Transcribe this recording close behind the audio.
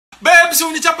babe, si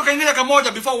unichapa kaingine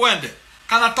kamoja before uende.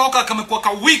 Kanatoka kamekuwa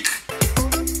ka week.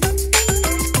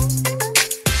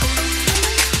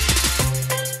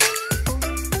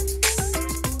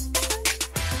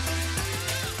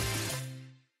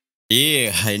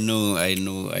 Yeah, I know,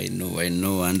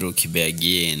 Andrew Kibe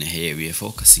again. Hey, we are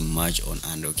focusing much on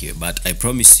Andrew Kibe, but I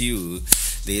promise you,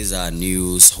 these are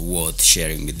news worth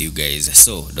sharing with you guys,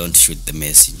 so don't shoot the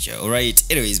messenger. Alright,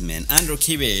 anyways, man, Andrew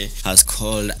Kibe has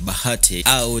called Bahati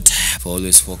out for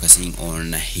always focusing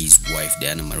on his wife,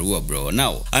 Marua, bro.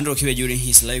 Now, Andrew Kibe, during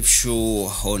his live show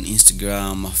on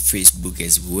Instagram, Facebook,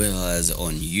 as well as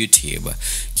on YouTube,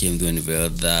 came to unveil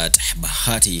that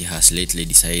Bahati has lately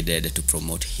decided to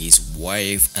promote his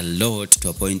wife a lot, to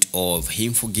a point of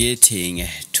him forgetting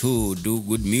to do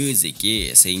good music.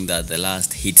 Yeah, saying that the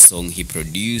last hit song he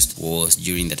produced was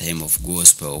during the time of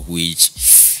gospel, which,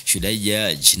 should I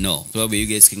judge? No. Probably you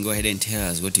guys can go ahead and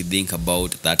tell us what you think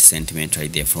about that sentiment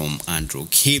right there from Andrew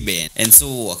Kibe. And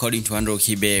so, according to Andrew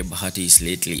Kibe, Bahati is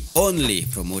lately only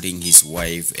promoting his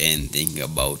wife and thinking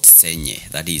about Senye,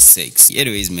 that is sex.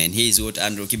 Anyways, man, here's what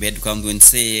Andrew Kibe had to come to and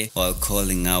say while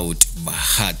calling out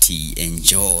Bahati.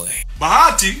 Enjoy.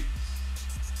 Bahati,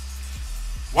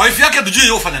 wife yake hatujui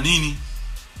yofanya nini.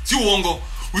 Si uongo.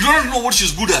 We don't know what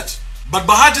she's good at. But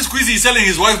Bahati squeezy is selling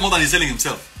his wife more than he's selling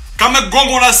himself. Kama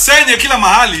gongo na Senye kila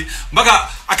mahali, mpaka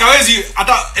akawezi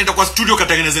hata enda kwa studio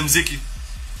katengeneze muziki.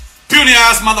 Pioneer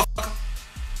ass motherfucker.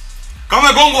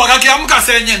 Kama gongo akakiamka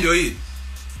Senye ndio hii.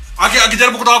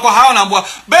 Akijaribu kutoka kwa hao naambia,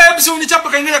 babe, si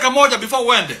unichapa kaingine kamoja before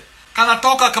uende.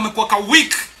 Kanatoka kamekuwa ka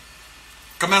week.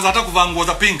 Kameanza hata kuvaa nguo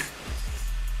za pink.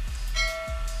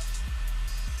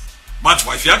 But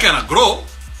wife yake ana grow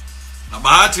na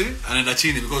Bahati anaenda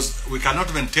chini, because we cannot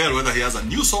even tell whether he has a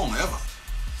new song ever.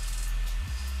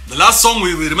 The last song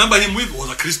we remember him with was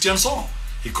a Christian song.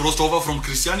 He crossed over from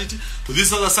Christianity to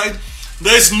this other side.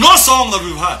 There is no song that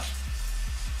we've had.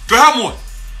 To have more.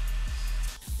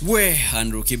 Where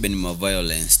Andrew Kibe in my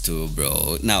violence too,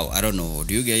 bro. Now, I don't know,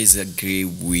 do you guys agree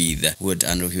with what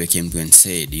Andrew Kibe came to and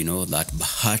said, you know, that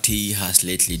Bahati has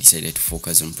lately decided to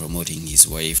focus on promoting his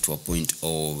wife to a point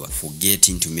of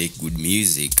forgetting to make good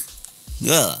music?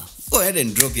 Yeah. Go ahead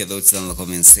and drop your thoughts down in the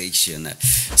comment section.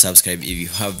 Subscribe if you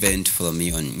haven't. Follow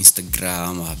me on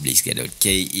Instagram,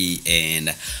 blissget.ke,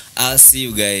 and I'll see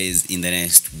you guys in the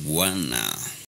next one.